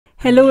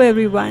Hello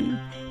everyone.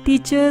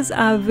 Teachers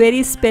are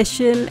very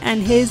special,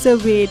 and here's a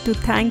way to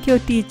thank your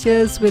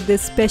teachers with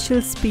this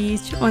special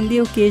speech on the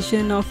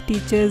occasion of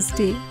Teachers'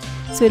 Day.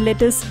 So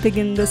let us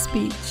begin the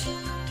speech.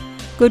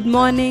 Good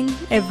morning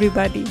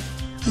everybody.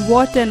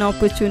 What an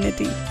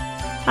opportunity.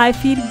 I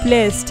feel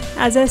blessed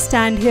as I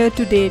stand here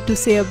today to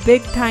say a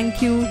big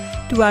thank you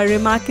to our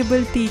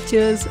remarkable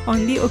teachers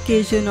on the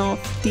occasion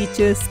of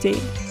Teachers' Day.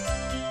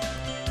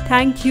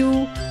 Thank you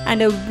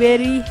and a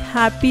very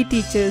happy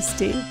Teachers'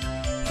 Day.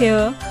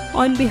 Here,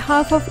 on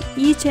behalf of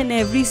each and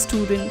every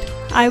student,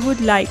 I would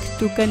like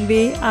to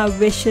convey our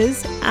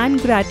wishes and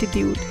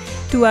gratitude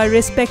to our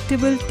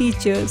respectable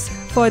teachers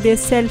for their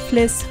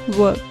selfless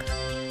work.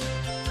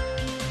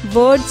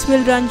 Words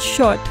will run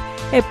short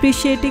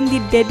appreciating the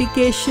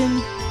dedication,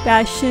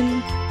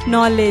 passion,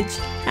 knowledge,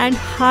 and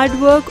hard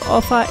work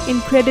of our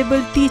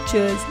incredible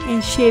teachers in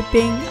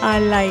shaping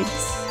our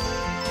lives.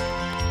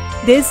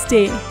 This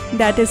day,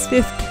 that is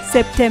 5th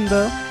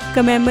September,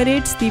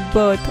 commemorates the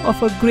birth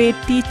of a great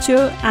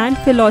teacher and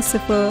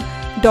philosopher,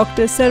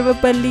 Dr.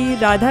 Sarvapalli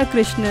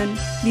Radhakrishnan,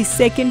 the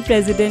second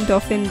President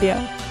of India.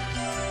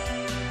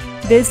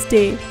 This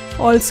day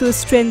also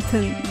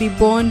strengthens the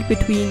bond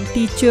between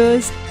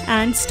teachers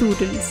and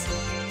students.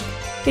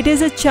 It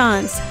is a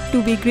chance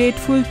to be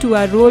grateful to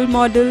our role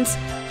models,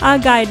 our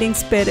guiding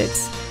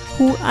spirits,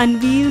 who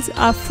unveils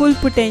our full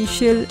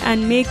potential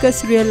and make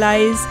us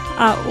realize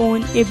our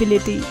own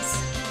abilities.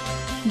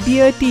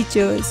 Dear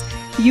teachers,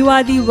 you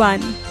are the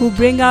one who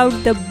bring out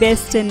the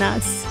best in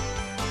us,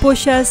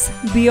 push us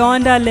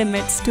beyond our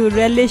limits to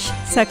relish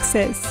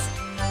success,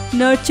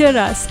 nurture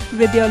us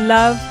with your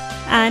love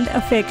and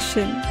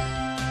affection.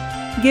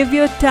 Give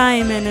your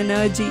time and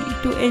energy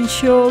to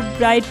ensure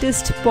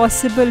brightest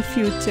possible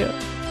future.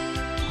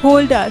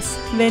 Hold us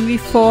when we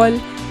fall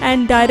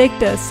and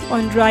direct us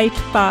on right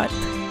path.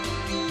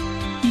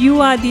 You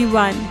are the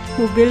one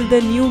who build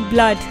the new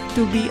blood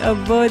to be a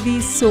worthy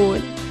soul.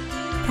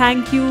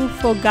 Thank you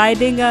for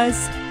guiding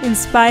us,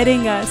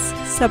 inspiring us,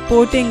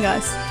 supporting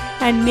us,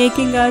 and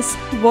making us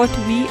what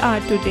we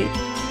are today.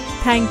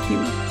 Thank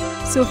you.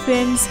 So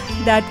friends,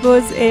 that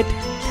was it.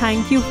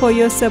 Thank you for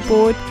your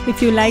support.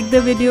 If you like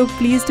the video,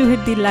 please do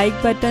hit the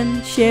like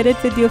button, share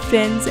it with your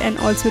friends, and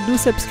also do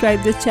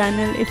subscribe the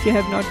channel if you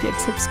have not yet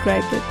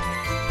subscribed it.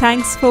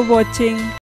 Thanks for watching.